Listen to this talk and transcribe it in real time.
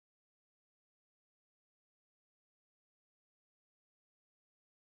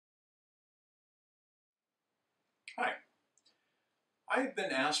Hi. I've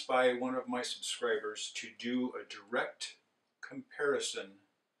been asked by one of my subscribers to do a direct comparison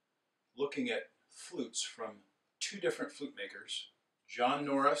looking at flutes from two different flute makers, Jon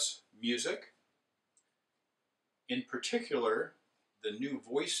Norris Music, in particular the new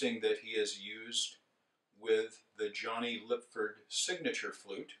voicing that he has used with the Jonny Lipford Signature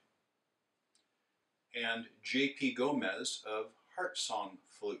Flute, and J.P. Gomez of Heartsong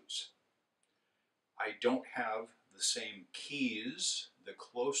Flutes. I don't have the same keys. The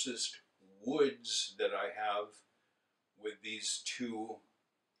closest woods that I have with these two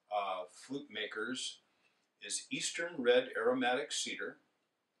flute makers is Eastern Red Aromatic Cedar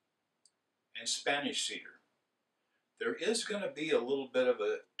and Spanish Cedar. There is going to be a little bit of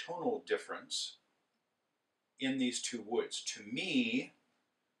a tonal difference in these two woods. To me,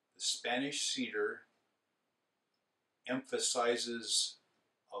 the Spanish Cedar emphasizes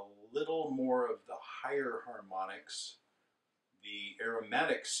a little more of the higher harmonics. The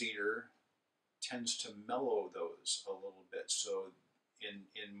aromatic cedar tends to mellow those a little bit. So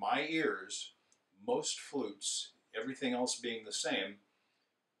in my ears, most flutes, everything else being the same,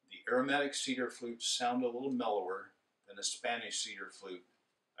 the aromatic cedar flutes sound a little mellower than a Spanish cedar flute,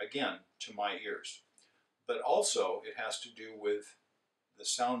 again, to my ears. But also it has to do with the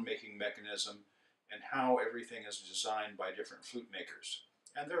sound making mechanism and how everything is designed by different flute makers.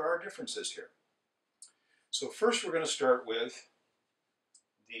 And there are differences here. So first we're going to start with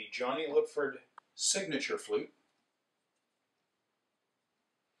the Jonny Lipford Signature Flute.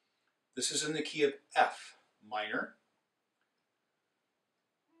 This is in the key of F minor.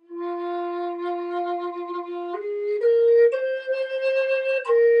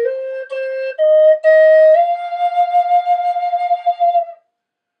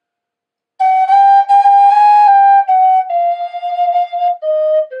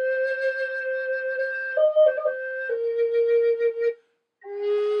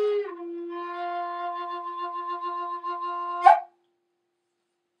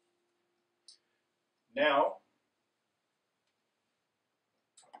 Now,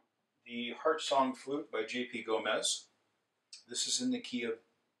 the Heartsong Flute by J.P. Gomez. This is in the key of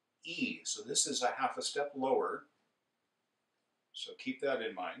E, so this is a half a step lower, so keep that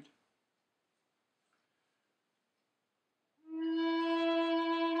in mind.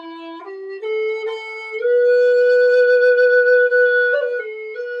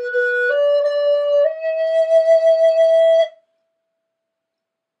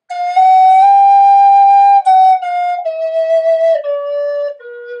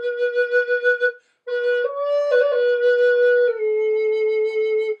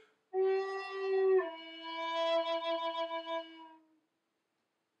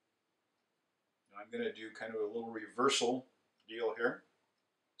 I'm going to do kind of a little reversal deal here.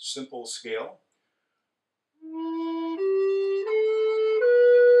 Simple scale. On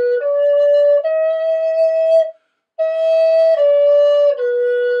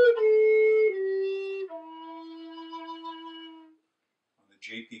the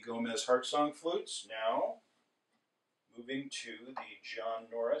J.P. Gomez Heartsong Flutes. Now, moving to the Jon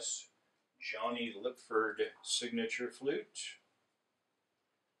Norris Jonny Lipford Signature Flute.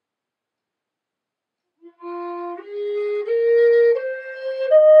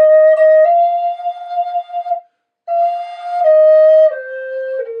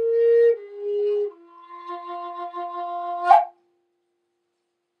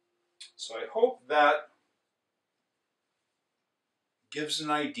 So I hope that gives an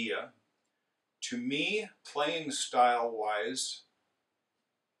idea. To me, playing style-wise,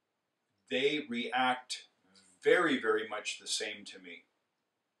 they react very, very much the same to me.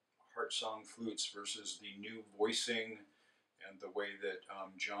 Heartsong Flutes versus the new voicing and the way that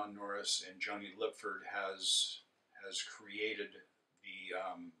Jon Norris and Jonny Lipford has created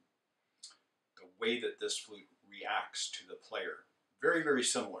the way that this flute reacts to the player. Very, very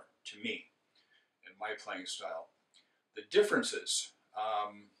similar to me and my playing style. The differences,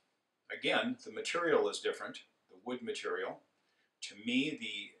 again, the material is different, the wood material. To me,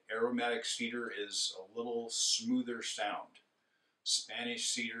 the aromatic cedar is a little smoother sound. Spanish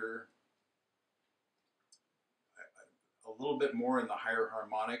cedar, a little bit more in the higher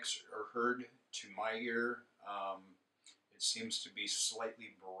harmonics are heard to my ear. It seems to be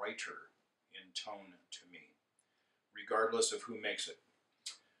slightly brighter in tone to me, regardless of who makes it.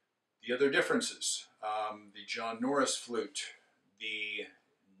 The other differences, the Jon Norris flute, the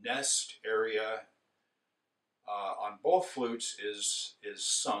nest area on both flutes is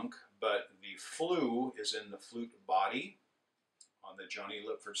sunk, but the flue is in the flute body on the Jonny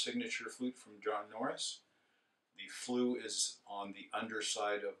Lipford Signature Flute from Jon Norris. The flue is on the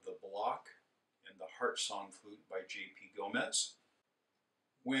underside of the block and the Heartsong Flute by J.P. Gomez.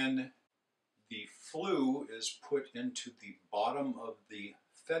 When the flue is put into the bottom of the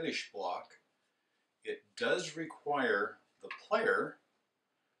fetish block, it does require the player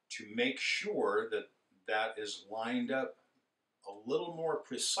to make sure that that is lined up a little more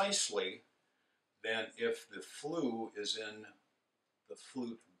precisely than if the flue is in the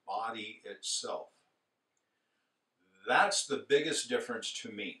flute body itself. That's the biggest difference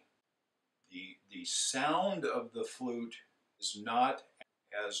to me. The sound of the flute is not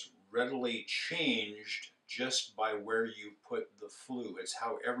as readily changed just by where you put the flue. It's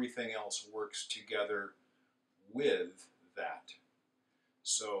how everything else works together with that.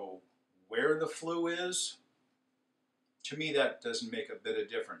 So where the flue is, to me that doesn't make a bit of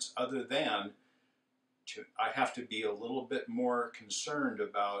difference, other than I have to be a little bit more concerned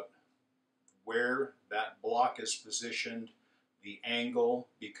about where that block is positioned, the angle,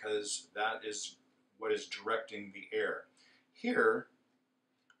 because that is what is directing the air. Here,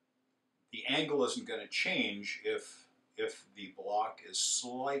 the angle isn't going to change if the block is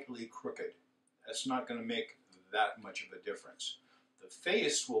slightly crooked. That's not going to make that much of a difference. The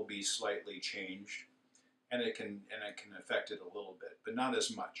face will be slightly changed, and it can affect it a little bit, but not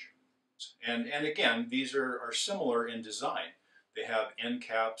as much. And again, these are similar in design. They have end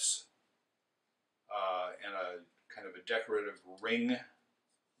caps and a kind of a decorative ring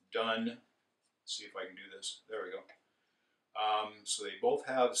done. Let's see if I can do this. There we go. So they both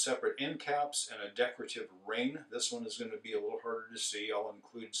have separate end caps and a decorative ring. This one is going to be a little harder to see. I'll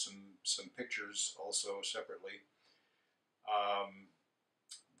include some pictures also separately.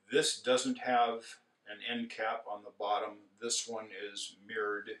 This doesn't have an end cap on the bottom. This one is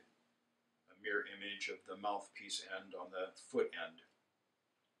mirrored, a mirror image of the mouthpiece end on the foot end.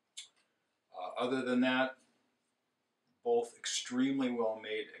 Other than that, both extremely well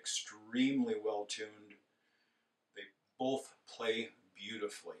made, extremely well tuned. They both play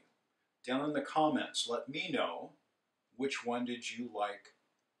beautifully. Down in the comments, let me know which one did you like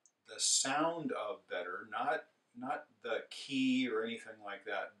the sound of better, not the key or anything like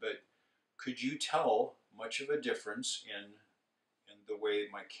that, but could you tell much of a difference in the way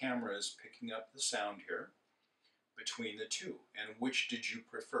my camera is picking up the sound here between the two, and which did you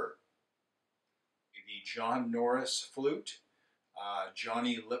prefer? The Jon Norris Flute,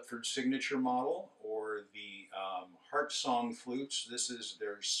 Jonny Lipford Signature model, or the Heartsong Flutes. This is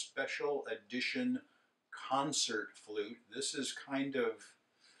their special edition concert flute. This is kind of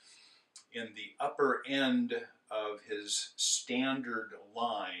in the upper end of his standard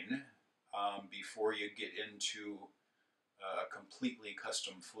line before you get into a completely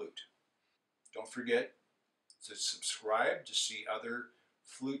custom flute. Don't forget to subscribe to see other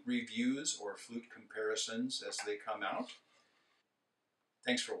flute reviews or flute comparisons as they come out.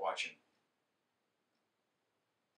 Thanks for watching.